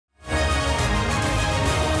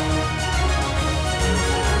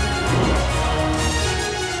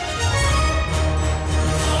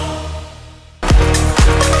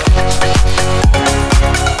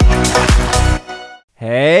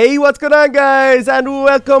what's going on, guys, and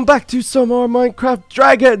welcome back to some more Minecraft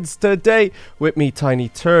Dragons. Today with me,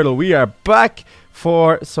 Tinyturtle, we are back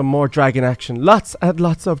for some more dragon action. Lots and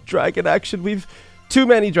lots of dragon action. We've too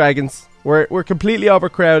many dragons. We're completely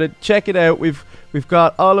overcrowded. Check it out. We've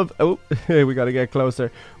got all of we gotta get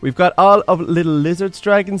closer. We've got all of little lizards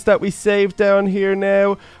dragons that we saved down here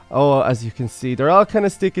now. Oh, as you can see, they're all kind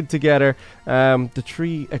of sticking together. The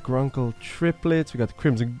three Grunkle triplets. We got the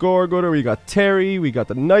Crimson Gorgutter. We got Terry. We got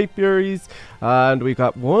the Night Furies, and we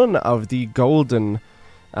got one of the golden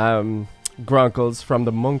Grunkles from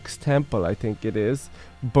the Monk's Temple, I think it is.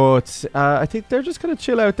 But I think they're just gonna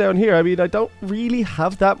chill out down here. I mean, I don't really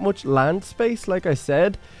have that much land space, like I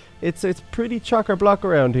said. It's pretty chock-a-block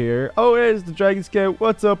around here. Oh, there's the Dragon Scout.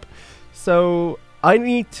 What's up? So I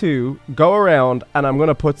need to go around, and I'm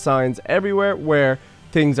gonna put signs everywhere where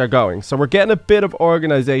things are going. So we're getting a bit of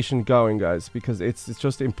organization going, guys, because it's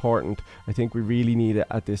just important. I think we really need it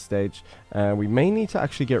at this stage. We may need to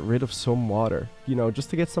actually get rid of some water, you know,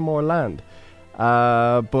 just to get some more land.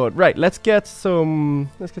 But right, let's get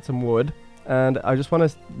some wood, and I just want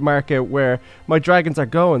to mark out where my dragons are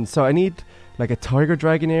going. So I need like a tiger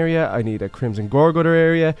dragon area. I need a Crimson Gorgutter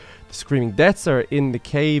area. The Screaming Deaths are in the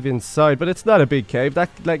cave inside, but it's not a big cave. That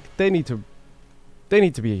they need to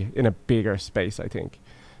be in a bigger space, I think.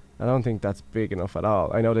 I don't think that's big enough at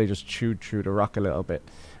all. I know they just chewed through the rock a little bit.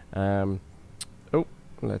 Oh,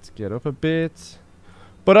 let's get up a bit.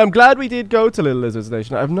 But I'm glad we did go to Little Lizard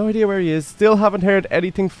Station. I have no idea where he is. Still haven't heard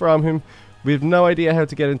anything from him. We have no idea how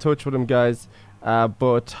to get in touch with him, guys.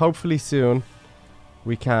 But hopefully soon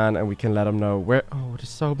we can, and we can let him know where. Oh, there's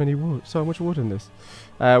so much wood in this.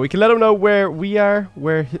 We can let him know where we are,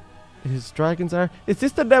 where his dragons are. Is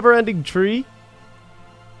this the never-ending tree?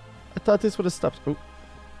 I thought this would have stopped.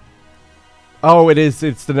 Oh, it is.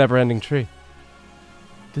 It's the never-ending tree.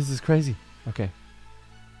 This is crazy. Okay.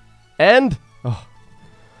 End. Oh.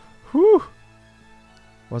 Whew.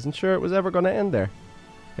 Wasn't sure it was ever going to end there.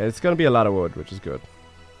 Yeah, it's going to be a lot of wood, which is good.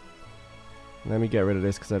 Let me get rid of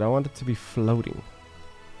this because I don't want it to be floating.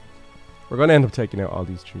 We're going to end up taking out all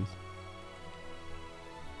these trees.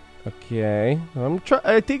 Okay.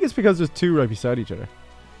 I think it's because there's two right beside each other.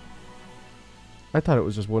 I thought it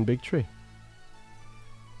was just one big tree.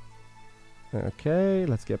 Okay,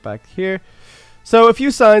 let's get back here. So a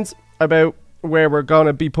few signs about where we're going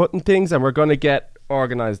to be putting things, and we're going to get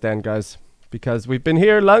organized then, guys, because we've been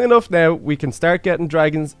here long enough now. We can start getting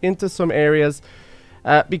dragons into some areas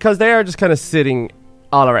because they are just kind of sitting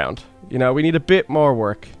all around. You know, we need a bit more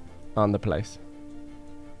work on the place.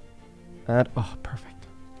 And oh, perfect.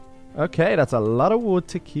 Okay, that's a lot of wood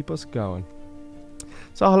to keep us going.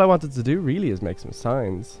 So all I wanted to do really is make some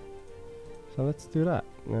signs. So let's do that.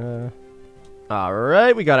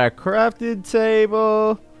 Alright, we got our crafted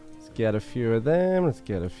table. Let's get a few of them. Let's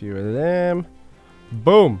get a few of them.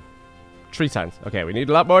 Boom. 3 signs. Okay, we need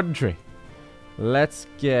a lot more than 3. Let's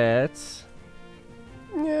get...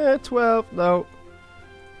 yeah, 12. No.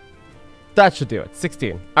 That should do it.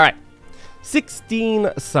 16. Alright.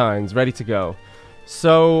 16 signs ready to go.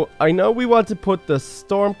 So, I know we want to put the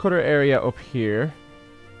Stormcutter area up here.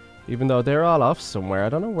 Even though they're all off somewhere. I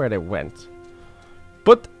don't know where they went.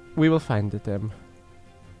 But we will find them.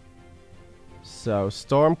 So,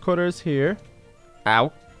 Stormcutter's here.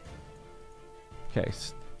 Ow. Okay,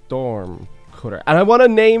 Stormcutter. And I want a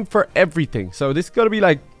name for everything. So this is going to be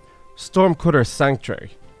like Stormcutter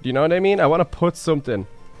Sanctuary. Do you know what I mean? I want to put something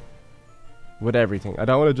with everything. I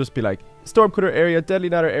don't want to just be like Stormcutter area, Deadly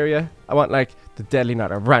Natter area. I want like the Deadly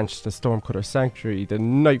Natter Ranch, the Stormcutter Sanctuary, the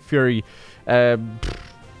Night Fury, I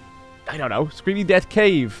don't know, Screaming Death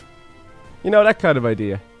Cave. You know, that kind of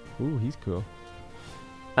idea. Ooh, he's cool.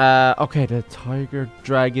 Okay, the Tiger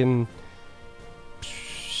Dragon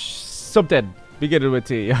something. Beginning with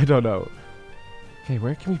T. I don't know. Okay,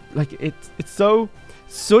 where can we... like, it's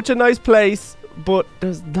such a nice place, but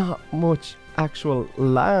there's not much actual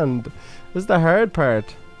land. This is the hard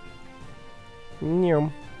part.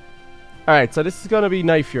 Alright, so this is going to be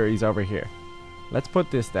Night Furies over here. Let's put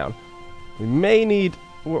this down. We may need...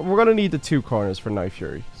 we're going to need the 2 corners for Night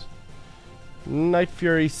Furies. Night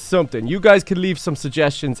Fury something. You guys can leave some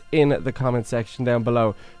suggestions in the comment section down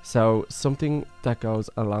below. So something that goes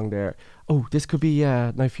along there. Oh, this could be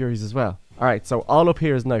Night Furies as well. Alright, so all up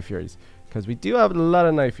here is Night Furies, because we do have a lot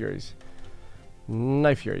of Night Furies.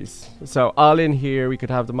 Night Furies. So all in here, we could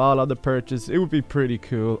have them all on the purchase. It would be pretty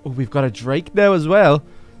cool. Oh, we've got a Drake now as well.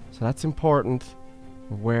 So that's important.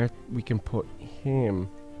 Where we can put him.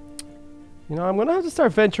 You know, I'm going to have to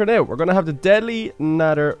start venturing out. We're going to have the Deadly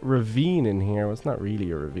Natter Ravine in here. Well, it's not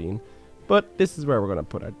really a ravine. But this is where we're going to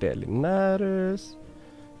put our Deadly Natters.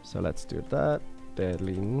 So let's do that.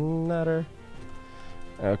 Deadly Natter.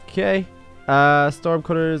 Okay.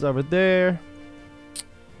 Stormcutters over there.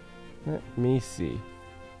 Let me see.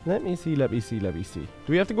 Let me see. Do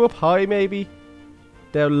we have to go up high maybe?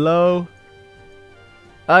 Down low?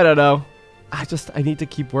 I don't know. I need to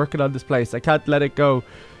keep working on this place. I can't let it go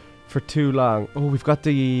for too long. Oh, we've got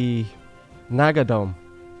the Naga Dome.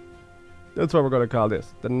 That's what we're going to call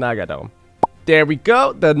this. The Naga Dome. There we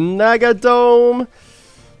go. The Naga Dome.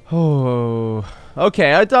 Oh,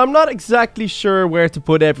 okay. I'm not exactly sure where to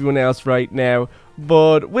put everyone else right now,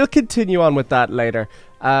 but we'll continue on with that later.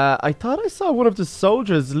 I thought I saw one of the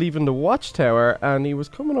soldiers leaving the watchtower, and he was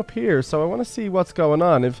coming up here, so I want to see what's going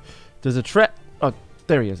on. If there's a threat... Oh,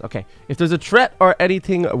 there he is. Okay. If there's a threat or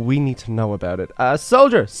anything, we need to know about it.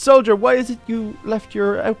 Soldier, why is it you left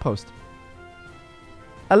your outpost?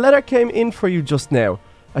 A letter came in for you just now.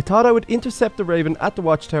 I thought I would intercept the raven at the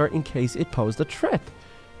watchtower in case it posed a threat.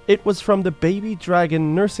 It was from the baby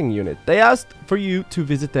dragon nursing unit. They asked for you to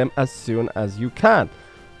visit them as soon as you can.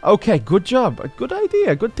 Okay, good job. A good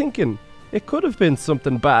idea. Good thinking. It could have been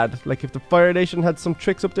something bad, like if the Fire Nation had some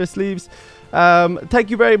tricks up their sleeves. Thank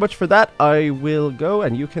you very much for that. I will go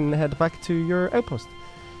and you can head back to your outpost.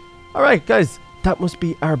 Alright, guys. That must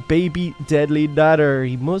be our baby Deadly Natter.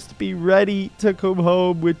 He must be ready to come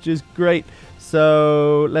home, which is great.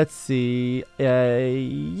 So, let's see.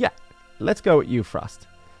 Yeah. Let's go with you, Frost.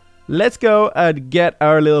 Let's go and get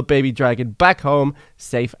our little baby dragon back home,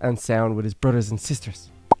 safe and sound with his brothers and sisters.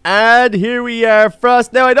 And here we are,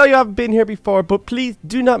 Frost. Now, I know you haven't been here before, but please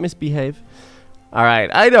do not misbehave. Alright,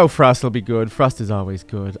 I know Frost will be good. Frost is always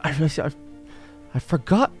good. I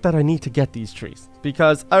forgot that I need to get these trees,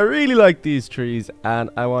 because I really like these trees, and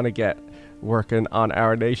I want to get working on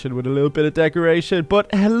our nation with a little bit of decoration.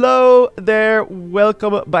 But hello there.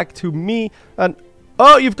 Welcome back to me. And,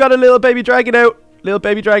 oh, you've got a little baby dragon out. Little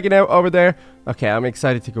baby dragon out over there. Okay, I'm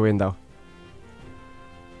excited to go in though.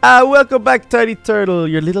 Welcome back, Tinyturtle.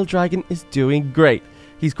 Your little dragon is doing great.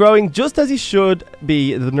 He's growing just as he should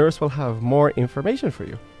be. The nurse will have more information for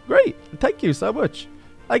you. Great. Thank you so much.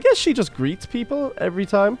 I guess she just greets people every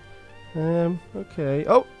time. Okay.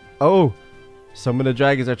 Oh. Some of the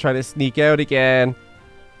dragons are trying to sneak out again.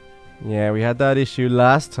 Yeah, we had that issue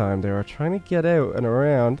last time. They were trying to get out and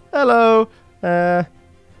around. Hello.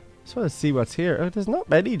 Just want to see what's here. Oh, there's not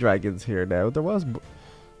many dragons here now. There was.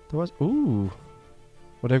 Ooh.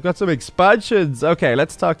 Well, they've got some expansions. Okay,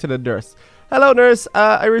 let's talk to the nurse. Hello, nurse.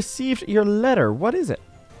 I received your letter. What is it?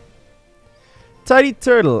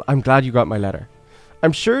 Tinyturtle, I'm glad you got my letter.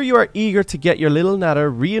 I'm sure you are eager to get your little Natter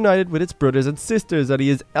reunited with its brothers and sisters, and he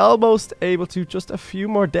is almost able to just a few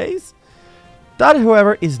more days. That,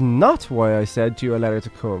 however, is not why I sent you a letter to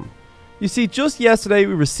come. You see, just yesterday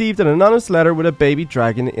we received an anonymous letter with a baby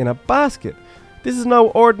dragon in a basket. This is no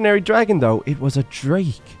ordinary dragon though, it was a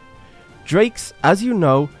drake. Drakes, as you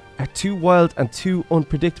know, are too wild and too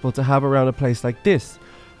unpredictable to have around a place like this.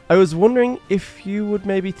 I was wondering if you would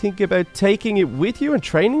maybe think about taking it with you and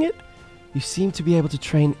training it? You seem to be able to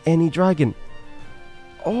train any dragon.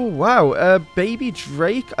 Oh wow, a baby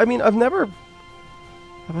drake? I mean, have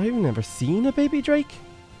I even never seen a baby drake?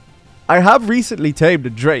 I have recently tamed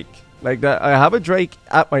a drake. Like that, I have a drake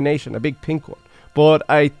at my nation, a big pink one. But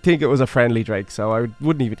I think it was a friendly drake, so I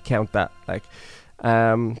wouldn't even count that. Like,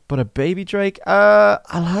 but a baby drake, I'll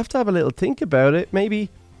have to have a little think about it. Maybe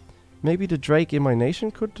the drake in my nation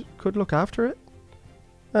could look after it.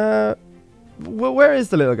 Well, where is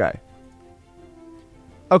the little guy?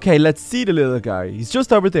 Okay, let's see the little guy. He's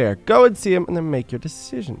just over there. Go and see him and then make your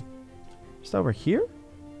decision. Just over here?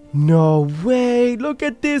 No way! Look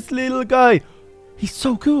at this little guy. He's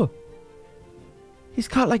so cool. He's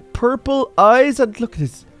got like purple eyes and look at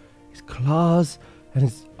his claws and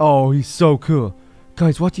his... Oh, he's so cool.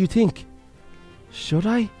 Guys, what do you think? Should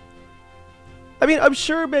I? I mean, I'm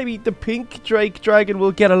sure maybe the pink drake dragon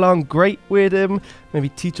will get along great with him. Maybe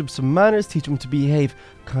teach him some manners, teach him to behave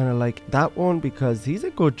kind of like that one because he's a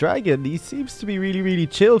good dragon. He seems to be really, really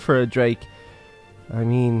chill for a drake. I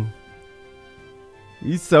mean,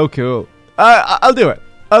 he's so cool. I'll do it.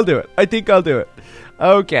 I think I'll do it.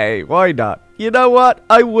 Okay, why not? You know what?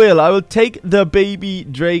 I will take the baby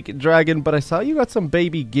drake dragon, but I saw you got some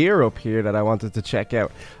baby gear up here that I wanted to check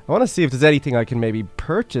out. I want to see if there's anything I can maybe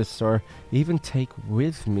purchase or even take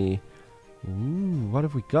with me. Ooh, what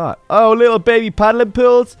have we got? Oh, little baby paddling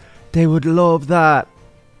pools. They would love that.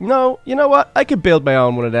 No, you know what? I could build my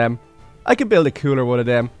own one of them. I could build a cooler one of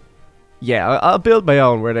them. Yeah, I'll build my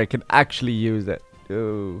own where they can actually use it.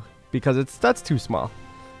 Ooh, because that's too small.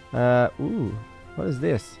 Ooh, what is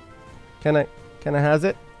this? Can I has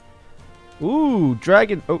it? Ooh,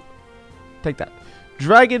 dragon. Oh, take that.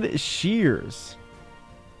 Dragon shears.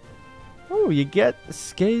 Oh, you get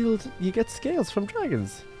scales from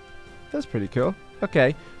dragons. That's pretty cool.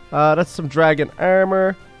 Okay. That's some dragon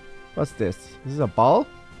armor. What's this? This is a ball?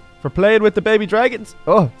 For playing with the baby dragons?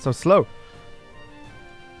 Oh, so slow.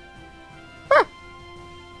 Ah!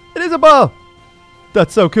 It is a ball!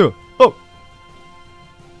 That's so cool. Oh!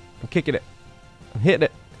 I'm kicking it. I'm hitting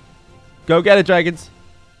it. Go get it, dragons.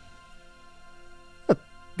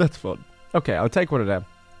 That's fun. Okay, I'll take one of them.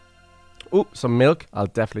 Ooh, some milk. I'll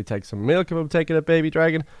definitely take some milk if I'm taking a baby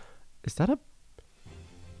dragon. Is that a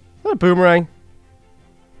boomerang?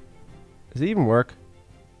 Does it even work?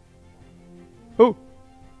 Oh!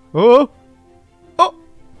 Oh! Oh!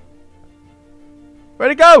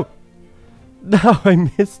 Where'd it go? No, I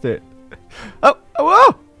missed it. Oh!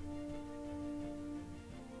 Oh! Oh!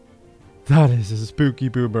 That is a spooky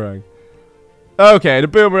boomerang. Okay, the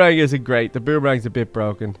boomerang isn't great. The boomerang's a bit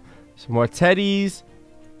broken. Some more teddies.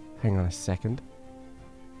 Hang on a second.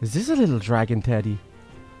 Is this a little dragon teddy?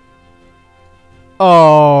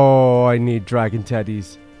 Oh, I need dragon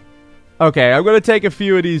teddies. Okay, I'm going to take a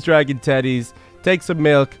few of these dragon teddies. Take some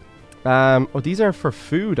milk. Oh, these are for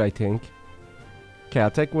food, I think. Okay, I'll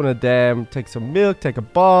take one of them. Take some milk. Take a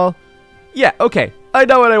ball. Yeah, okay. I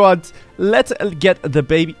know what I want. Let's get the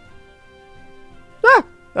baby... Ah!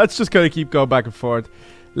 That's just going to keep going back and forth.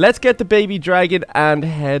 Let's get the baby dragon and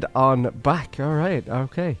head on back. Alright,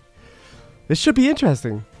 okay. This should be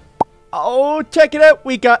interesting. Oh, check it out.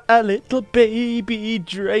 We got a little baby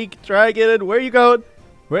dragon. Where are you going?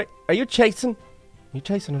 Where are you chasing? Are you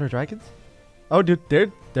chasing other dragons? Oh, dude,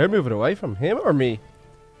 they're moving away from him or me.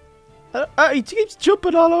 He keeps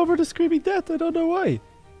jumping all over the screaming death. I don't know why.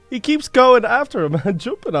 He keeps going after him and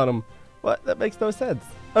jumping on him. What? That makes no sense.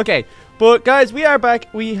 Okay, but guys, we are back.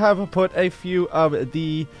 We have put a few of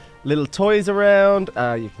the little toys around.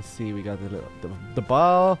 You can see we got the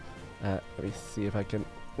ball. Let me see if I can...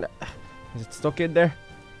 Is it stuck in there?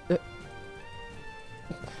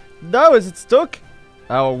 No, is it stuck?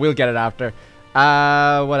 Oh, we'll get it after.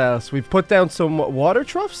 What else? We've put down some water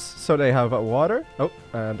troughs, so they have water. Oh,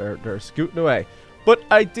 and they're scooting away. But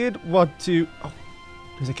I did want to... Oh,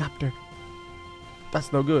 there's a gap there.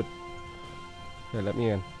 That's no good. Here, let me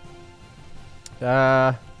in.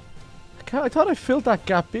 I thought I filled that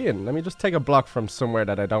gap in. Let me just take a block from somewhere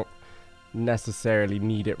that I don't necessarily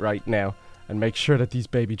need it right now. And make sure that these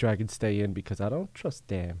baby dragons stay in because I don't trust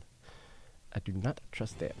them. I do not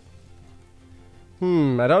trust them.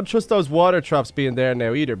 I don't trust those water troughs being there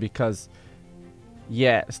now either because...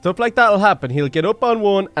 Yeah, stuff like that will happen. He'll get up on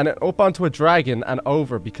one and then up onto a dragon and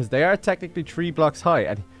over because they are technically 3 blocks high.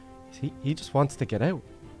 And he just wants to get out.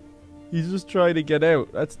 He's just trying to get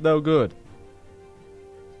out. That's no good.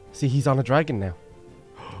 See, he's on a dragon now.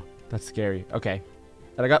 That's scary. Okay.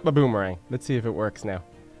 And I got my boomerang. Let's see if it works now.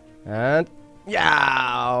 And...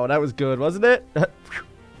 Yeah! That was good, wasn't it?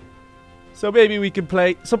 So maybe we can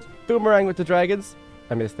play some boomerang with the dragons.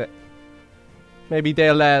 I missed it. Maybe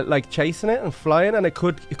they'll like chasing it and flying, and it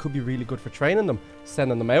could be really good for training them,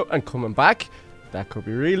 sending them out and coming back. That could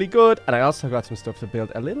be really good. And I also got some stuff to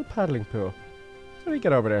build a little paddling pool. How do we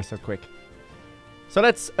get over there so quick? So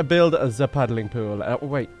let's build the paddling pool. Oh,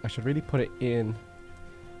 wait, I should really put it in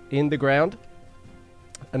the ground.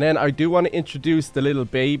 And then I do want to introduce the little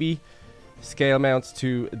baby scale mounts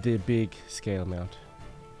to the big scale mount.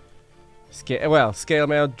 Scale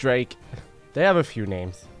mount, Drake. They have a few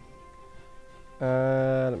names.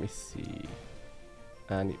 Let me see.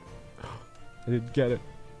 I didn't get it.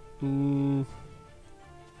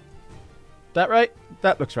 That right?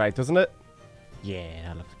 That looks right, doesn't it? Yeah,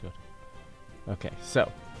 that looks good. Okay,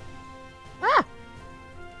 so.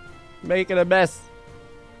 Making a mess.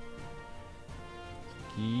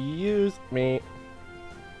 Excuse me.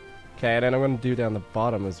 Okay, and then I'm going to do down the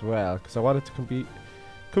bottom as well, because I want it to be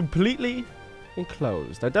completely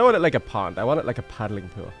enclosed. I don't want it like a pond. I want it like a paddling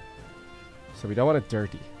pool. So we don't want it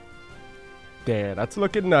dirty. There, that's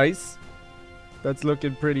looking nice. That's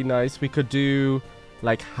looking pretty nice. We could do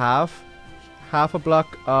like half a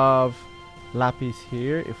block of lapis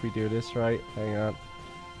here if we do this right. Hang on.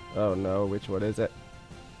 Oh no, which one is it?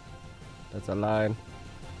 That's a line.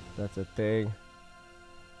 That's a thing.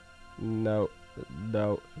 No.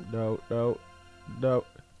 No. No. No. No.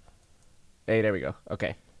 Hey, there we go.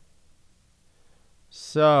 Okay.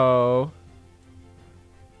 So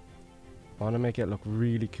I want to make it look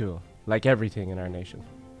really cool. Like everything in our nation.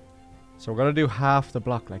 So we're going to do half the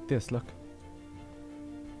block like this. Look.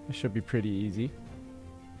 It should be pretty easy.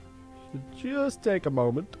 Should just take a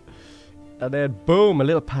moment. And then boom, a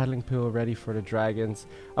little paddling pool ready for the dragons.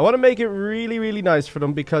 I want to make it really, really nice for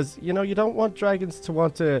them because, you know, you don't want dragons to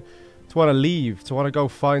want to leave, to want to go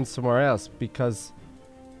find somewhere else, because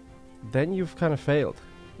then you've kind of failed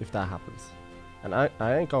if that happens. And I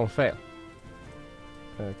ain't gonna fail.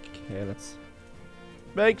 Okay, let's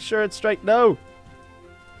make sure it's straight. No!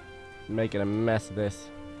 I'm making a mess of this.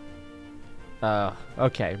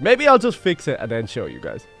 Okay. Maybe I'll just fix it and then show you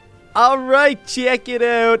guys. Alright, check it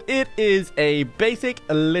out. It is a basic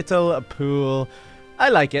little pool. I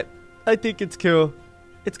like it. I think it's cool.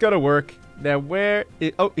 It's gonna work. Now where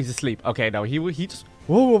is... Oh, he's asleep. Okay, no, he just...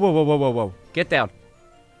 Whoa, whoa, whoa, whoa, whoa, whoa, whoa. Get down.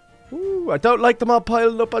 Ooh, I don't like them all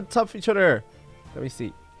piling up on top of each other. Let me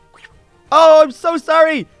see. Oh, I'm so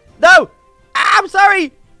sorry. No. I'm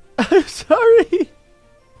sorry. I'm sorry.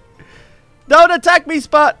 Don't attack me,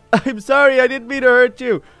 Spot. I'm sorry. I didn't mean to hurt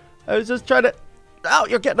you. I was just trying to... Oh,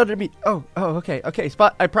 you're getting under me. Oh, okay. Okay,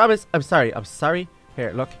 Spot. I promise. I'm sorry. I'm sorry.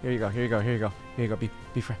 Here, look. Here you go. Here you go. Here you go. Here you go. Be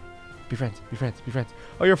friends. Be friends. Be friends. Be friends.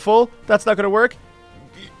 Oh, you're full? That's not going to work?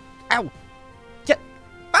 Ow. Get...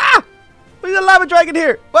 Ah! There's a lava dragon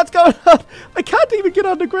here. What's going on? I can't even get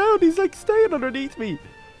on the ground. He's like staying underneath me.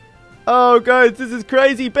 Oh, guys. This is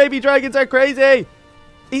crazy. Baby dragons are crazy.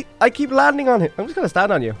 I keep landing on him. I'm just going to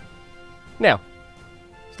stand on you. Now.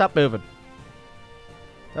 Stop moving.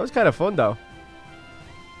 That was kind of fun, though.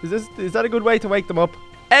 Is that a good way to wake them up?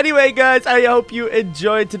 Anyway, guys, I hope you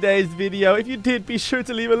enjoyed today's video. If you did, be sure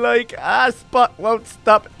to leave a like. Spot won't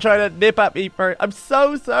stop trying to nip at me for... I'm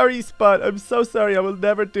so sorry, Spot. I'm so sorry. I will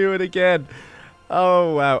never do it again.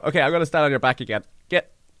 Oh, wow. Okay, I'm going to stand on your back again. Get...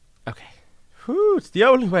 Okay. Whew, it's the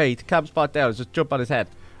only way to calm Spot down is just jump on his head.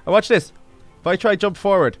 And watch this. If I try jump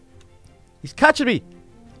forward, he's catching me.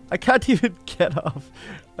 I can't even get off.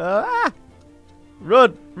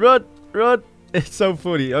 Run, run, run. It's so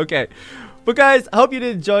funny. Okay. But guys, I hope you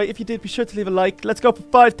did enjoy. If you did, be sure to leave a like. Let's go for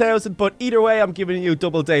 5,000. But either way, I'm giving you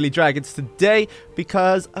double daily dragons today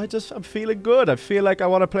because I'm feeling good. I feel like I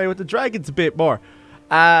want to play with the dragons a bit more.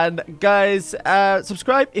 And guys,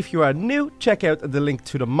 subscribe if you are new. Check out the link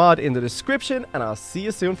to the mod in the description. And I'll see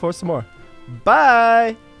you soon for some more.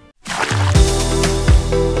 Bye.